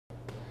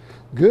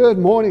Good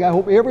morning. I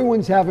hope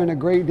everyone's having a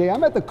great day.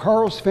 I'm at the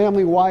Carl's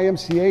Family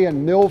YMCA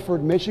in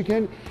Milford,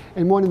 Michigan,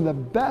 and one of the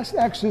best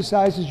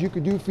exercises you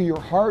could do for your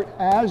heart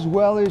as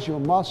well as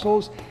your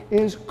muscles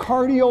is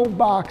cardio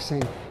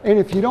boxing. And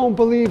if you don't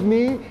believe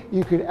me,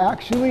 you could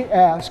actually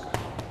ask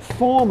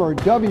former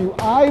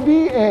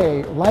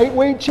WIBA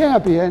lightweight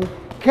champion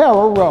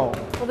Carol Rowe.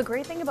 Well, the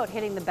great thing about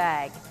hitting the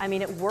bag,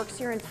 it works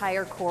your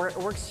entire core, it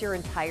works your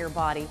entire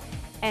body,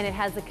 and it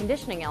has the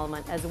conditioning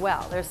element as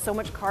well. There's so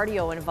much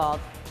cardio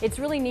involved. It's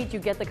really neat you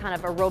get the kind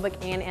of aerobic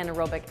and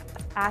anaerobic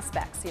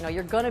aspects.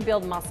 You're gonna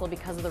build muscle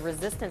because of the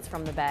resistance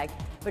from the bag,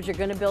 but you're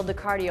gonna build the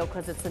cardio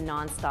because it's a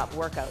non-stop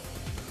workout.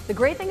 The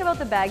great thing about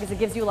the bag is it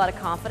gives you a lot of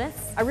confidence.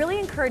 I really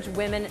encourage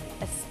women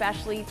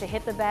especially to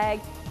hit the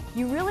bag.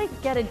 You really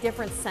get a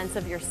different sense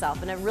of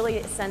yourself and a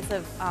really sense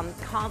of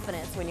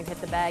confidence when you hit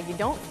the bag. You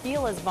don't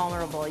feel as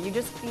vulnerable. You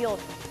just feel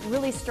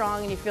really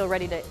strong and you feel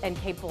ready to and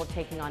capable of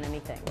taking on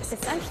anything.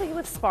 Essentially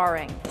with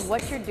sparring,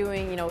 what you're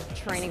doing,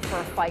 training for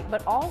a fight,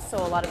 but also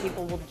a lot of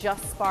people will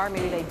just spar,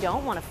 maybe they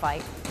don't want to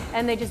fight,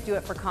 and they just do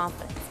it for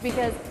confidence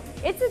because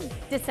it's a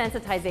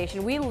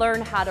desensitization. We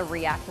learn how to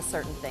react to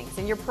certain things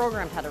and you're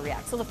programmed how to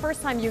react. So the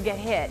first time you get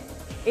hit,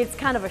 it's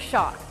kind of a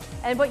shock.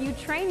 But you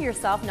train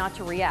yourself not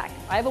to react.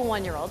 I have a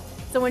 1-year-old,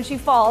 so when she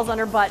falls on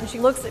her butt and she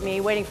looks at me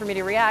waiting for me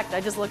to react,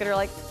 I just look at her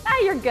like,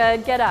 you're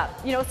good, get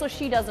up. So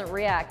she doesn't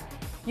react.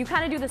 You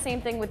kind of do the same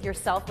thing with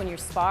yourself when you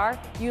spar.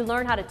 You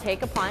learn how to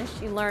take a punch,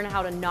 you learn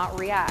how to not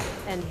react.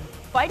 And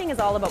fighting is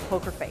all about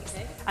poker face.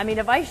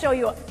 If I show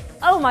you,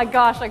 oh my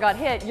gosh, I got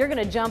hit, you're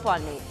gonna jump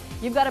on me.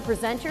 You've got to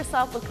present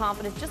yourself with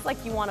confidence just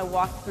like you want to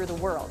walk through the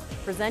world.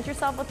 Present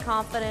yourself with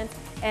confidence,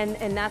 and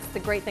that's the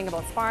great thing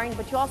about sparring,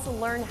 but you also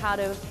learn how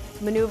to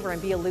maneuver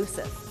and be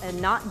elusive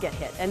and not get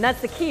hit. And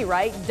that's the key,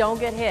 right? Don't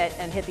get hit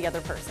and hit the other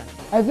person.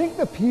 I think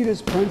the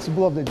Peter's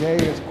principle of the day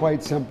is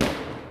quite simple.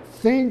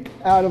 Think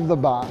out of the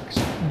box.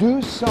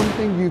 Do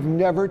something you've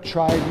never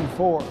tried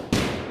before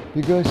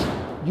because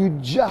you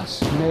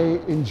just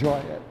may enjoy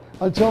it.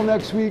 Until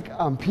next week,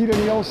 I'm Peter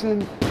Nielsen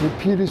with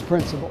Peter's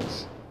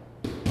Principles.